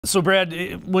So,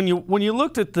 Brad, when you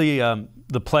looked at the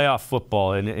playoff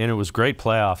football, and it was great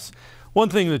playoffs, one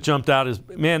thing that jumped out is,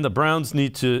 man, the Browns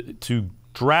need to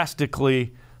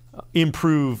drastically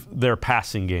improve their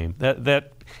passing game.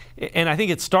 And I think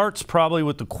it starts probably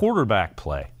with the quarterback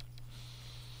play.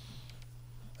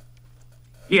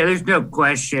 Yeah, there's no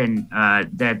question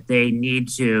that they need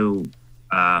to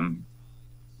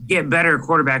get better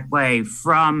quarterback play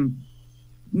from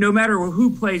no matter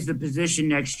who plays the position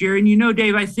next year. And,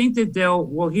 Dave, I think that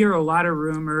we'll hear a lot of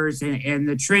rumors, and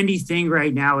the trendy thing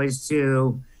right now is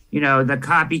to, the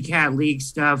copycat league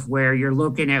stuff where you're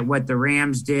looking at what the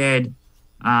Rams did.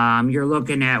 You're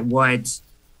looking at what,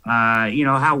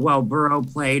 how well Burrow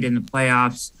played in the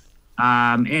playoffs,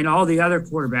 and all the other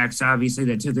quarterbacks, obviously,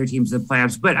 that took their teams to the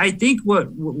playoffs. But I think what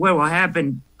will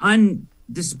happen,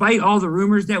 despite all the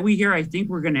rumors that we hear, I think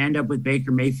we're going to end up with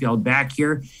Baker Mayfield back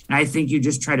here. And I think you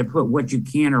just try to put what you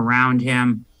can around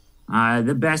him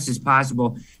the best as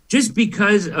possible. Just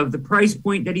because of the price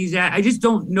point that he's at, I just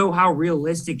don't know how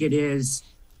realistic it is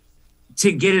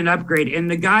to get an upgrade.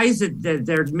 And the guys that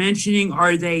they're mentioning,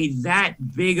 are they that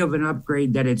big of an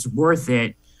upgrade that it's worth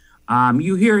it?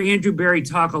 You hear Andrew Berry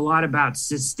talk a lot about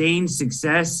sustained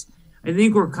success. I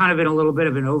think we're kind of in a little bit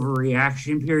of an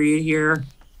overreaction period here.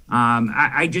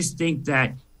 I just think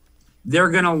that they're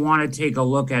going to want to take a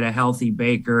look at a healthy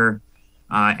Baker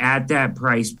at that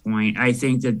price point. I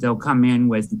think that they'll come in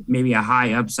with maybe a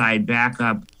high upside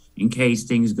backup in case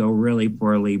things go really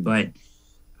poorly. But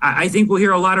I think we'll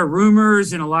hear a lot of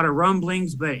rumors and a lot of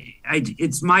rumblings, but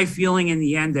it's my feeling in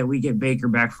the end that we get Baker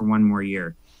back for one more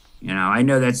year. I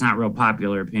know that's not real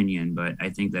popular opinion, but I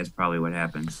think that's probably what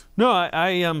happens. No,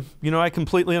 I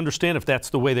completely understand if that's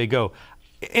the way they go.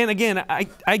 And again,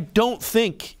 I don't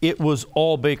think it was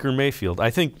all Baker Mayfield.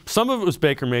 I think some of it was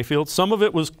Baker Mayfield. Some of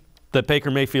it was that Baker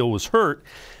Mayfield was hurt.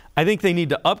 I think they need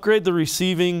to upgrade the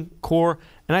receiving core.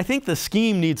 And I think the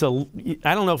scheme needs I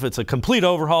don't know if it's a complete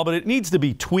overhaul, but it needs to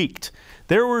be tweaked.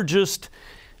 There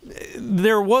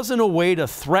wasn't a way to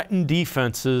threaten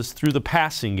defenses through the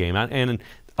passing game. And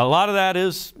a lot of that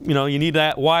is, you need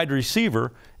that wide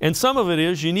receiver. And some of it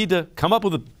is you need to come up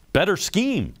with a better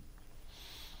scheme.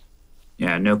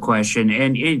 Yeah, no question.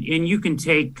 And you can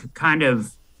take kind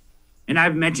of, and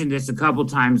I've mentioned this a couple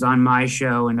times on my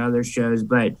show and other shows,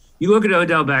 but you look at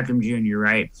Odell Beckham Jr.,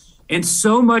 right? And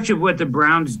so much of what the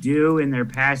Browns do in their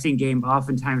passing game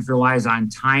oftentimes relies on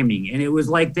timing. And it was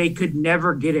like they could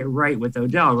never get it right with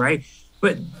Odell, right?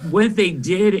 But what they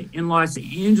did in Los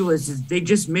Angeles is they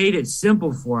just made it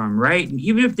simple for him, right? And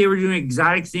even if they were doing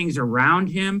exotic things around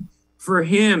him, for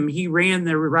him, he ran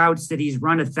the routes that he's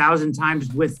run 1,000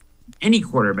 times with any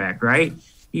quarterback, right?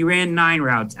 He ran 9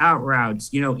 routes, out routes,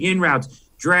 in routes,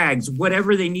 drags,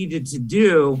 whatever they needed to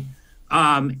do.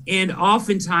 And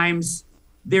oftentimes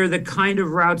they're the kind of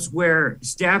routes where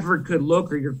Stafford could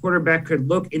look or your quarterback could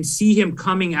look and see him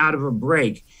coming out of a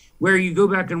break, where you go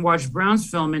back and watch Browns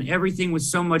film and everything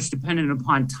was so much dependent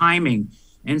upon timing.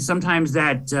 And sometimes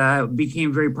that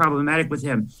became very problematic with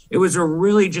him. It was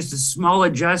really just a small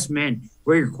adjustment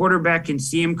where your quarterback can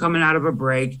see him coming out of a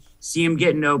break, see him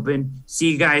getting open,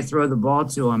 see a guy throw the ball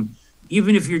to him.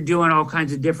 Even if you're doing all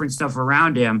kinds of different stuff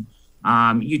around him,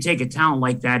 you take a talent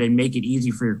like that and make it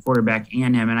easy for your quarterback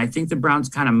and him. And I think the Browns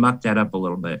kind of mucked that up a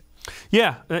little bit.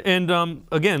 Yeah, and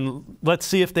again, let's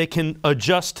see if they can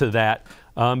adjust to that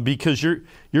because you're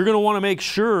going to want to make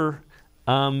sure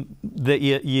that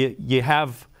you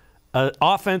have an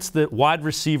offense that wide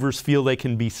receivers feel they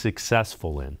can be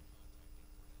successful in.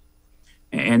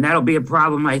 And that'll be a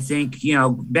problem, I think,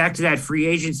 back to that free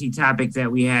agency topic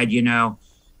that we had,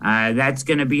 that's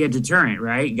going to be a deterrent,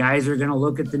 right? Guys are going to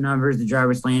look at the numbers that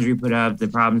Jarvis Landry put up, the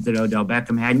problems that Odell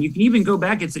Beckham had. And you can even go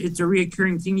back. It's a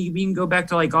reoccurring thing. You can even go back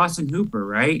to like Austin Hooper,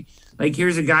 right? Like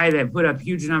here's a guy that put up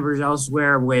huge numbers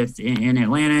elsewhere in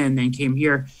Atlanta and then came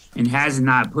here and has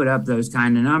not put up those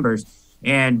kind of numbers.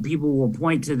 And people will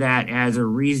point to that as a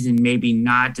reason maybe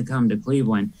not to come to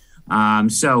Cleveland.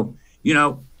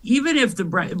 Even if the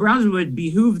Browns would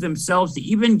behoove themselves to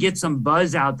even get some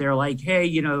buzz out there like, hey,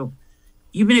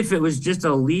 even if it was just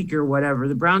a leak or whatever,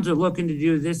 the Browns are looking to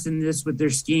do this and this with their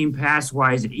scheme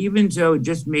pass-wise, even though it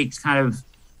just makes kind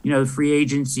of, free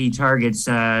agency targets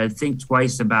think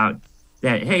twice about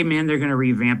that, hey, man, they're going to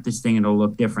revamp this thing and it'll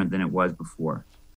look different than it was before.